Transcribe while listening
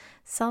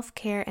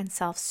self-care and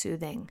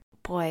self-soothing.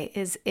 Boy,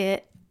 is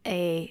it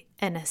an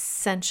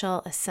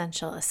essential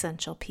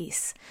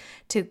piece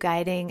to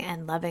guiding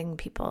and loving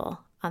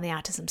people on the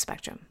autism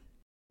spectrum.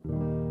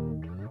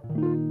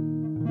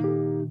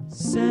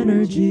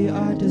 Synergy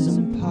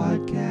Autism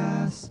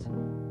Podcast.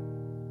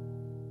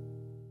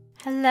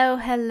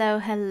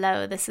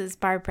 Hello. This is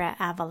Barbara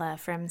Avila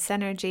from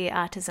Synergy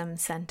Autism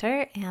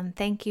Center, and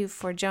thank you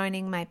for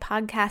joining my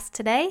podcast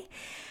today.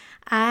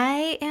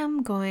 I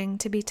am going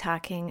to be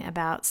talking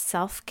about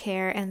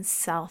self-care and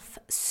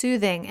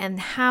self-soothing and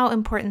how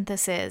important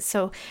this is.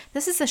 So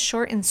this is a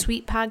short and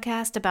sweet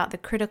podcast about the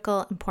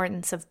critical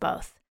importance of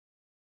both.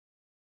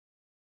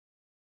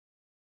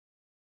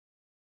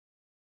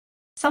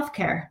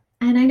 Self-care.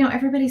 And I know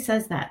everybody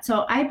says that.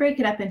 So I break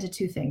it up into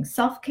two things,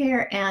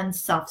 self-care and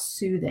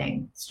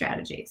self-soothing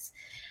strategies.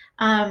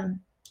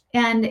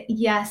 And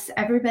yes,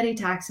 everybody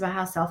talks about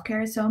how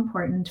self-care is so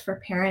important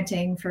for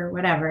parenting, for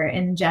whatever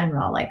in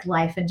general, like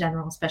life in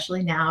general,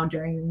 especially now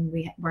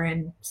we're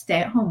in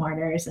stay-at-home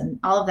orders and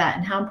all of that,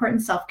 and how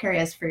important self-care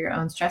is for your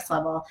own stress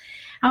level.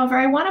 However,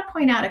 I want to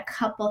point out a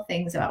couple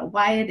things about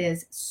why it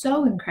is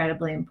so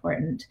incredibly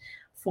important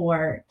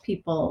for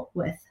people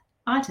with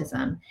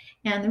autism.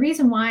 And the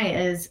reason why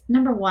is,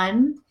 number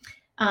one,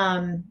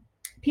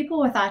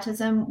 people with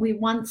autism, we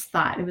once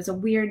thought, it was a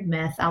weird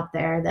myth out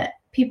there that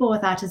people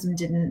with autism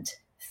didn't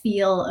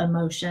feel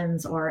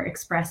emotions or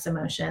express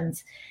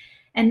emotions.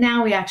 And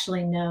now we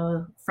actually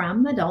know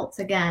from adults,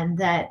 again,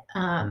 that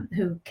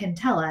who can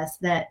tell us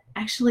that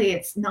actually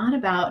it's not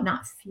about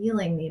not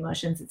feeling the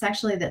emotions. It's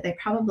actually that they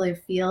probably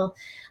feel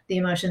the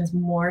emotions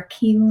more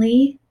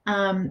keenly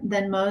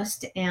than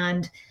most,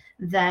 and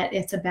that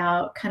it's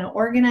about kind of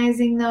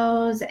organizing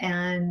those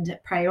and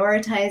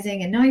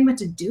prioritizing and knowing what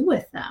to do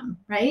with them,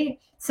 right?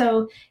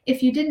 So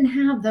if you didn't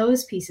have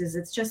those pieces,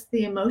 it's just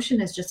the emotion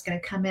is just going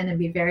to come in and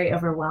be very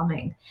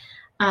overwhelming.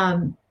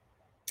 And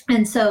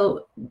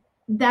so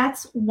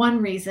that's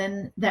one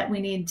reason that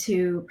we need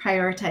to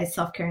prioritize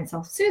self-care and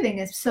self-soothing,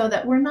 is so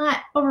that we're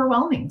not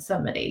overwhelming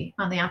somebody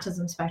on the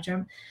autism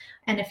spectrum.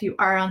 And if you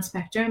are on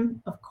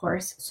spectrum, of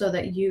course, so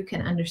that you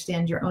can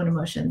understand your own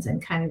emotions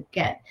and kind of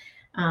get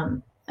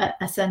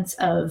a sense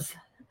of,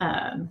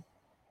 I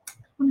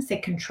want to say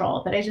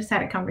control, but I just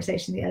had a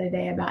conversation the other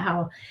day about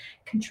how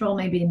control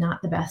may be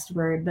not the best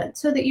word, but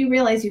so that you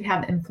realize you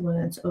have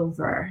influence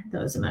over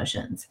those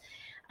emotions.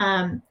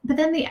 But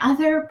then the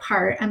other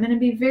part, I'm going to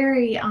be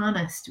very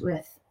honest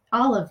with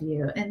all of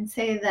you and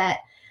say that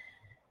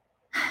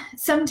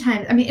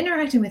sometimes,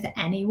 interacting with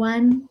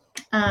anyone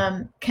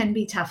can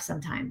be tough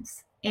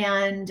sometimes.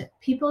 And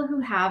people who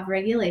have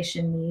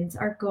regulation needs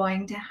are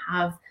going to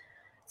have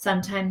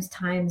sometimes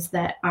times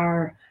that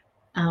are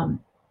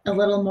a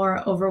little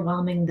more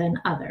overwhelming than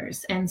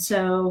others. And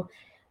so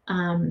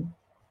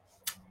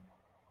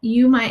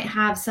you might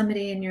have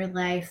somebody in your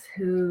life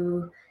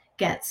who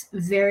gets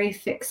very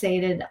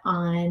fixated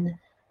on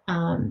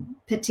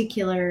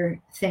particular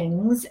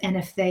things. And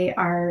if they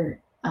are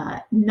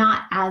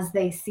not as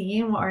they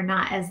seem or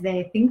not as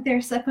they think they're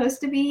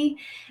supposed to be,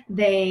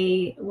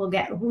 they will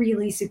get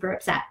really super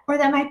upset. Or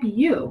that might be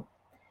you,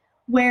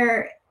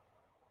 where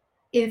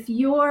if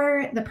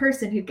you're the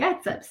person who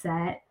gets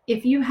upset,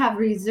 if you have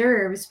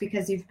reserves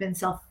because you've been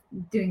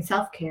doing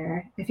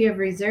self-care, if you have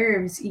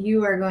reserves,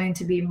 you are going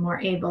to be more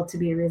able to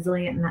be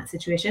resilient in that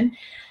situation.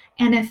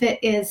 And if it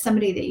is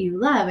somebody that you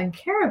love and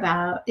care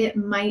about, it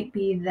might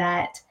be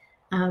that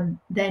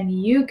then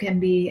you can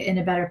be in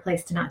a better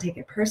place to not take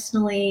it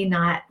personally,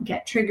 not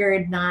get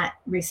triggered, not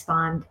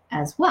respond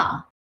as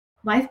well.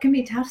 Life can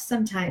be tough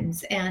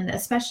sometimes, and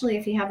especially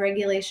if you have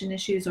regulation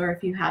issues or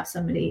if you have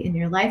somebody in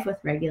your life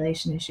with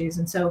regulation issues.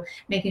 And so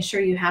making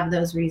sure you have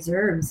those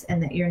reserves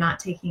and that you're not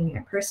taking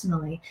it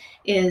personally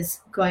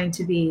is going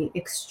to be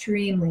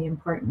extremely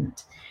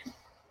important.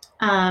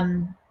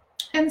 And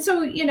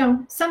so,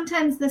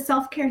 sometimes the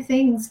self-care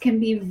things can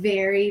be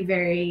very,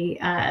 very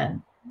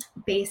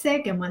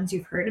basic and ones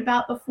you've heard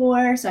about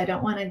before. So I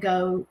don't want to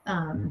go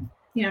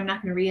I'm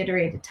not going to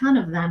reiterate a ton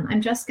of them.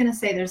 I'm just going to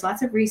say there's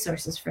lots of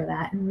resources for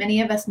that. And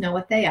many of us know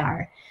what they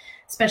are,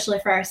 especially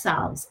for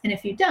ourselves. And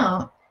if you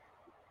don't,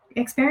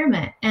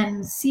 experiment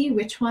and see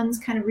which ones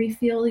kind of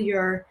refuel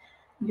your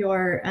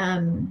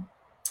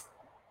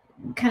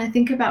kind of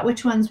think about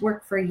which ones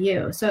work for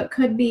you. So it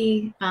could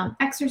be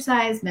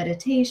exercise,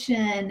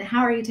 meditation.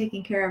 How are you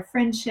taking care of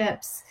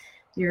friendships,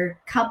 your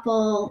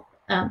couple?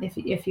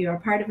 If you are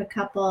part of a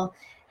couple,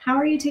 how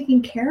are you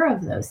taking care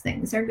of those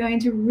things are going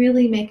to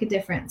really make a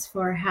difference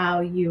for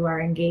how you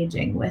are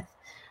engaging with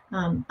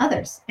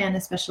others, and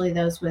especially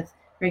those with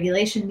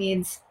regulation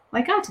needs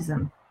like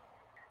autism.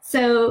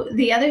 So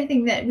the other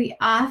thing that we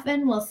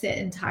often will sit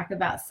and talk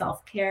about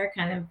self-care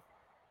kind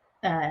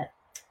of,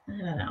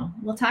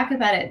 we'll talk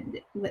about it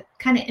with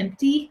kind of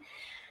empty.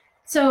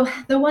 So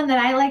the one that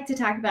I like to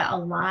talk about a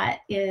lot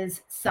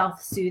is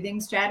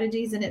self-soothing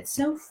strategies. And it's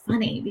so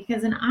funny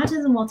because in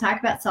autism, we'll talk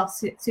about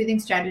self-soothing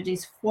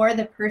strategies for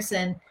the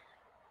person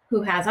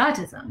who has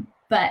autism.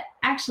 But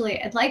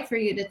actually, I'd like for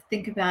you to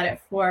think about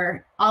it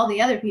for all the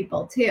other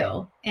people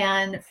too,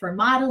 and for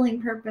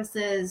modeling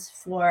purposes,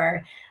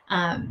 for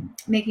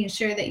making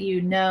sure that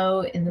you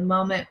know in the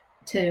moment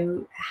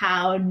to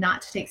how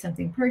not to take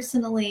something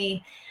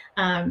personally.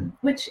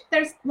 Which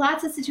there's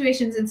lots of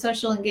situations in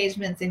social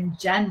engagements in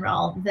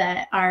general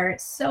that are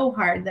so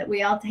hard that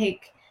we all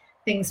take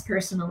things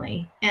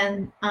personally.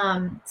 And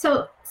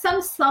so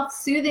some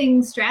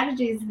self-soothing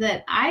strategies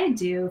that I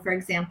do, for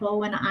example,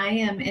 when I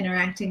am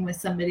interacting with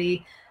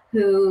somebody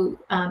who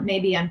may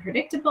be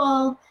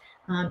unpredictable,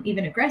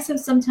 even aggressive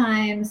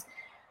sometimes,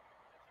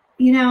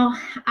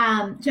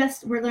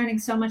 just we're learning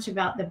so much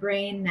about the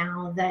brain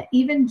now that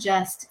even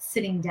just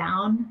sitting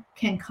down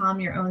can calm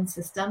your own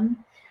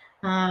system,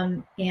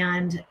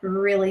 and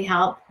really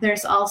help.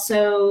 There's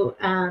also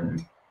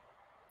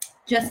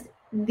just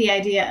the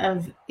idea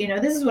of,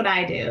 this is what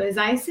I do is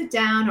I sit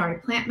down or I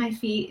plant my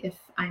feet if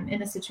I'm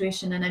in a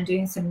situation and I'm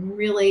doing some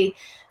really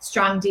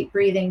strong, deep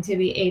breathing to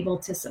be able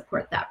to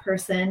support that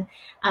person,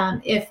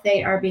 if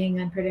they are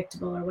being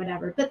unpredictable or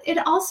whatever. But it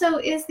also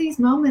is these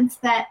moments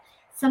that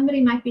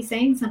somebody might be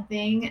saying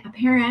something, a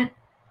parent,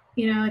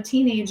 a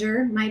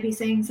teenager might be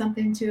saying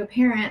something to a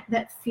parent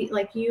that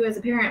like you as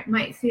a parent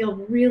might feel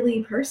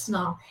really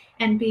personal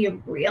and be a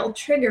real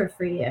trigger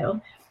for you.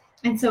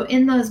 And so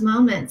in those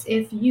moments,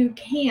 if you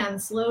can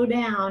slow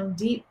down,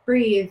 deep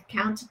breathe,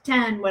 count to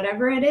 10,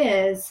 whatever it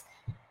is,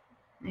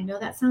 I know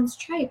that sounds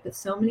trite, but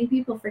so many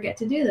people forget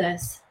to do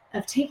this,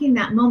 of taking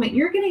that moment,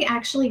 you're going to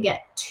actually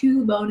get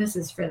 2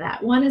 bonuses for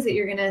that. One is that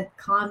you're going to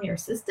calm your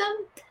system,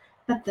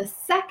 but the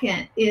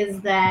second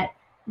is that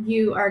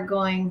you are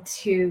going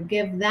to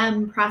give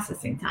them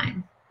processing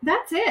time.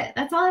 That's it.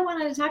 That's all I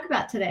wanted to talk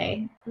about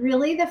today.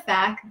 Really, the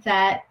fact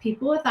that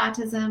people with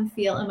autism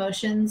feel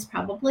emotions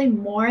probably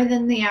more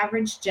than the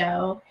average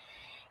Joe.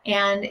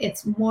 And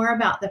it's more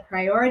about the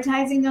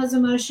prioritizing those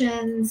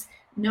emotions,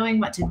 knowing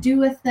what to do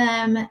with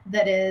them,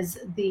 that is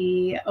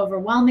the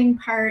overwhelming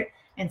part.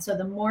 And so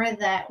the more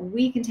that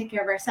we can take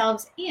care of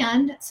ourselves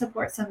and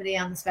support somebody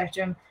on the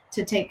spectrum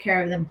to take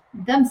care of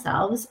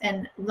themselves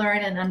and learn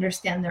and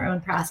understand their own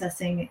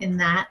processing in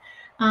that,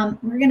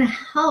 we're going to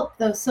help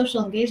those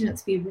social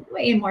engagements be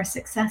way more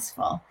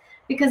successful,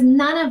 because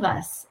none of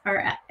us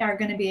are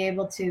going to be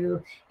able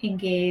to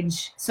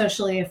engage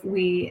socially if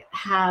we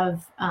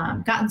have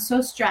gotten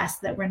so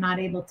stressed that we're not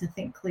able to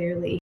think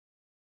clearly.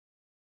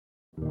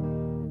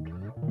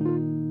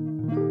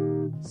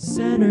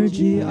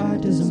 Synergy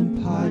Autism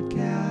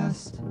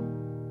Podcast.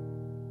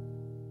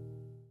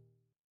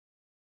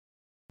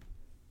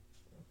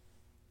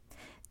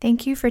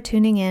 Thank you for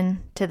tuning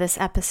in to this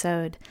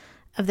episode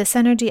of the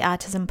Synergy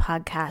Autism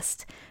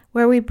Podcast,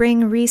 where we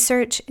bring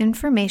research,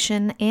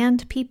 information,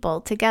 and people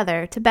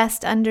together to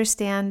best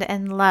understand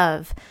and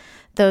love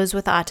those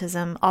with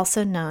autism,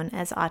 also known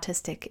as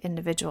autistic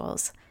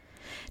individuals.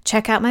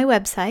 Check out my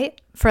website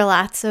for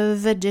lots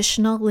of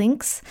additional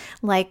links,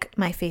 like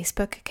my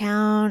Facebook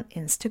account,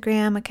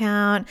 Instagram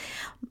account,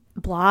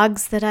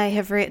 blogs that I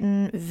have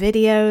written,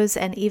 videos,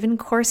 and even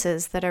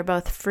courses that are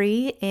both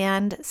free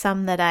and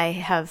some that I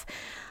have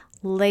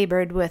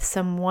labored with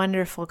some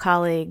wonderful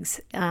colleagues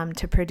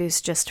to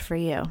produce just for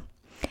you.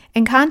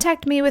 And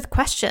contact me with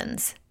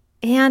questions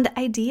and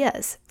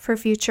ideas for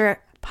future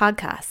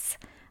podcasts.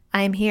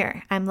 I'm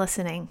here. I'm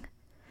listening.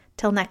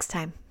 Till next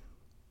time.